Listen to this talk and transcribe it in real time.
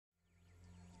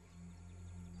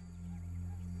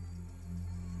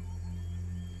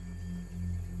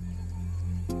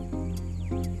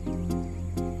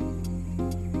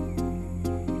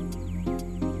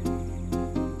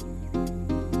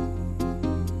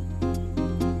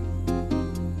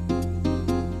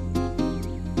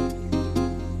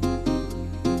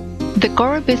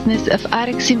core business of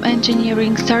Arexim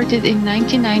Engineering started in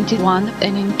 1991,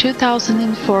 and in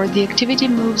 2004 the activity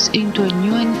moves into a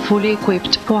new and fully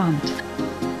equipped plant.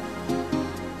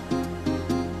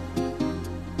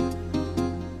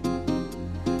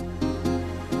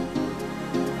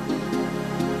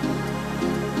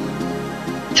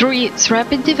 Through its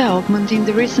rapid development in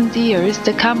the recent years,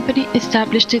 the company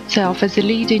established itself as a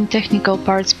leader in technical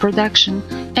parts production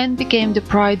and became the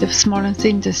pride of Smolensk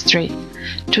industry.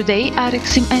 Today,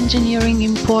 Arexim Engineering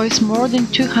employs more than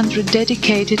 200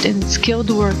 dedicated and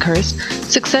skilled workers,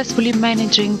 successfully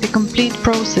managing the complete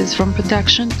process from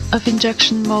production of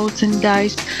injection molds and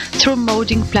dies through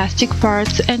molding plastic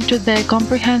parts and to their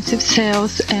comprehensive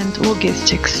sales and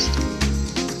logistics.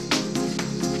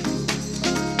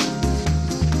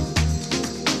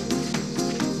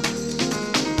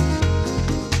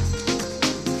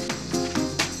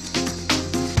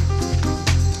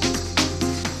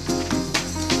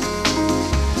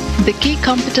 The key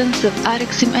competence of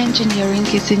Arexim Engineering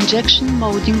is injection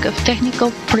molding of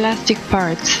technical plastic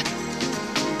parts.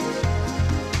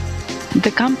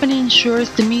 The company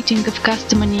ensures the meeting of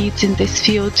customer needs in this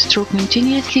field through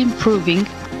continuously improving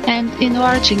and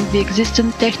enlarging the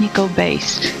existing technical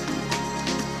base.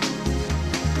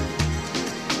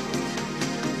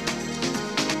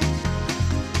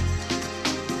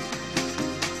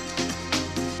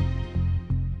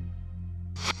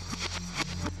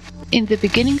 In the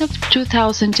beginning of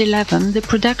 2011, the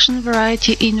production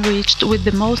variety enriched with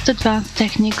the most advanced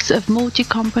techniques of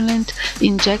multi-component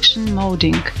injection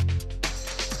molding.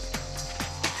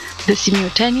 The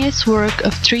simultaneous work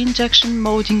of 3 injection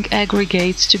molding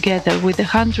aggregates together with a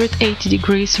 180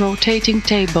 degrees rotating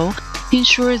table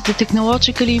ensures the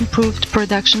technologically improved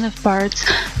production of parts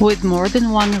with more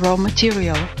than one raw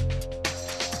material.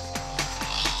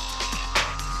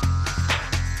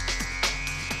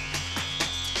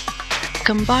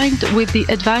 Combined with the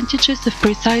advantages of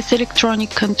precise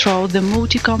electronic control, the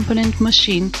multi-component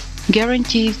machine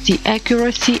guarantees the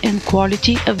accuracy and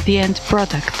quality of the end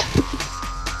product.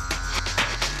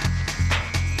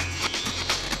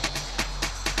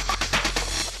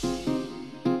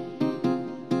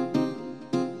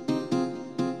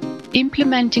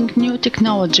 Implementing new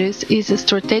technologies is a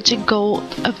strategic goal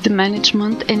of the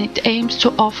management, and it aims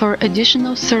to offer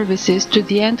additional services to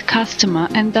the end customer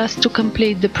and thus to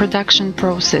complete the production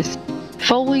process.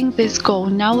 Following this goal,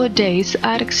 nowadays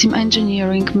Arexim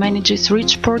Engineering manages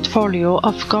rich portfolio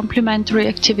of complementary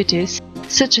activities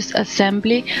such as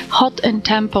assembly, hot and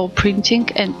tempo printing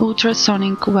and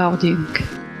ultrasonic welding.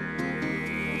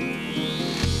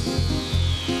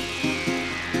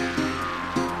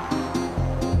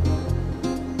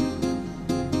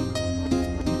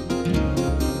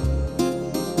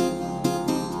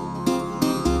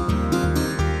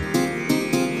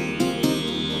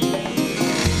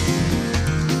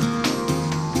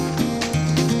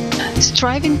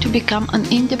 Striving to become an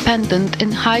independent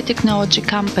and high-technology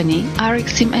company,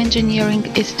 Arexim Engineering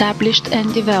established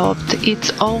and developed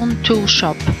its own tool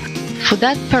shop. For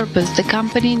that purpose, the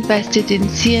company invested in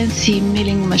CNC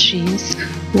milling machines,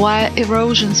 wire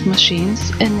erosion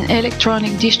machines, and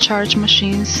electronic discharge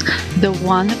machines, the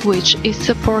one of which is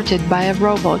supported by a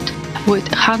robot with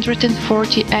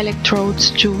 140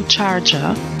 electrodes to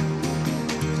charger,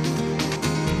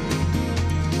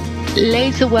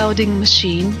 laser welding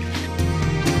machine,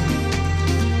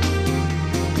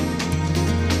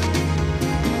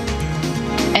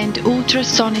 and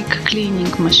ultrasonic cleaning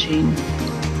machine.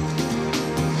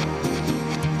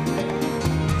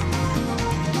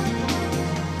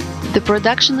 The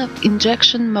production of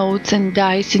injection molds and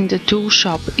dies in the tool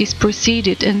shop is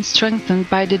preceded and strengthened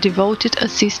by the devoted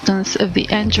assistance of the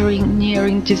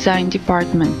engineering design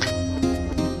department.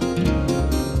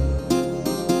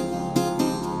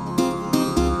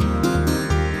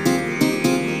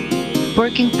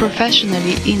 Working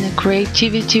professionally in a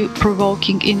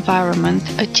creativity-provoking environment,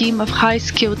 a team of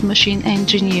high-skilled machine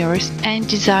engineers and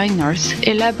designers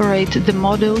elaborate the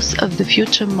models of the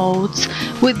future molds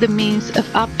with the means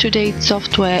of up-to-date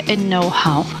software and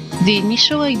know-how. The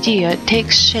initial idea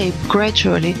takes shape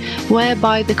gradually,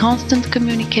 whereby the constant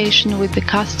communication with the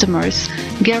customers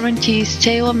guarantees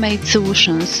tailor-made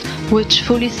solutions which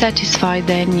fully satisfy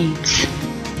their needs.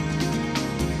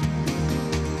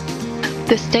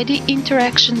 The steady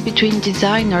interaction between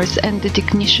designers and the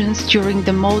technicians during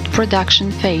the mold production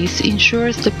phase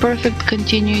ensures the perfect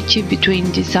continuity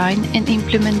between design and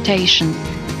implementation.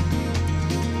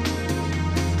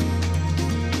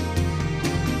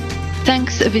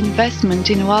 Thanks of investment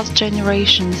in last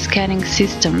generation scanning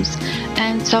systems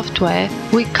and software,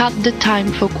 we cut the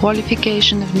time for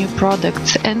qualification of new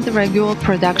products and the regular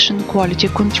production quality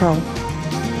control.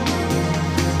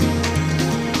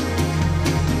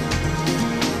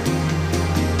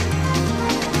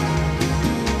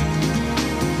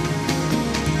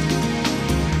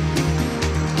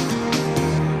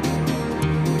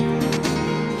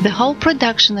 The whole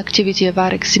production activity of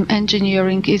Arexim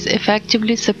Engineering is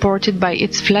effectively supported by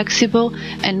its flexible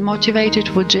and motivated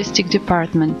logistic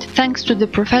department. Thanks to the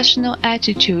professional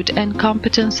attitude and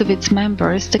competence of its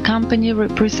members, the company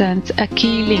represents a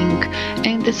key link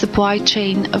in the supply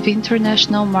chain of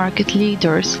international market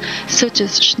leaders such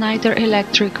as Schneider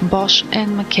Electric, Bosch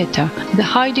and Makita.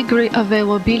 The high degree of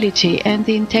availability and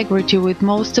the integrity with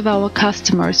most of our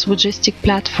customers' logistic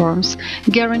platforms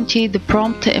guarantee the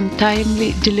prompt and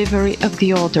timely delivery of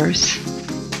the orders.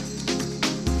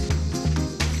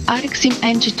 Arexim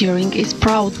Engineering is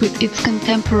proud with its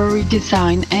contemporary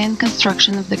design and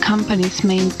construction of the company's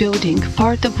main building,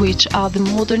 part of which are the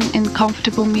modern and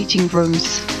comfortable meeting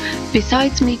rooms.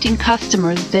 Besides meeting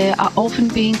customers, there are often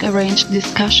being arranged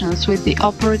discussions with the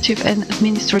operative and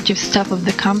administrative staff of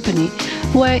the company,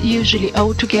 where usually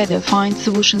all together find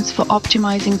solutions for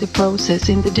optimizing the process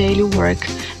in the daily work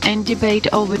and debate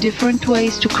over different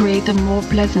ways to create a more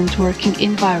pleasant working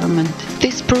environment.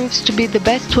 This proves to be the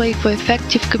best way for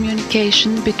effective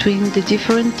communication between the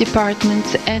different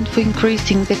departments and for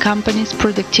increasing the company's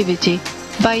productivity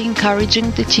by encouraging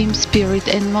the team spirit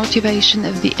and motivation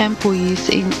of the employees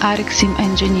in Arexim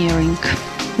Engineering.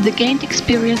 The gained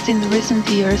experience in recent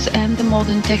years and the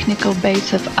modern technical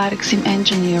base of Arexim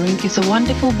Engineering is a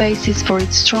wonderful basis for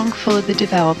its strong further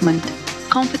development.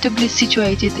 Comfortably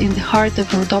situated in the heart of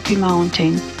Rhodope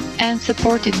Mountain and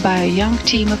supported by a young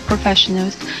team of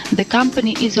professionals, the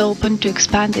company is open to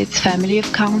expand its family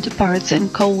of counterparts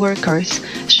and co-workers,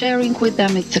 sharing with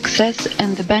them its success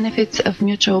and the benefits of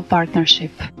mutual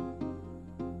partnership.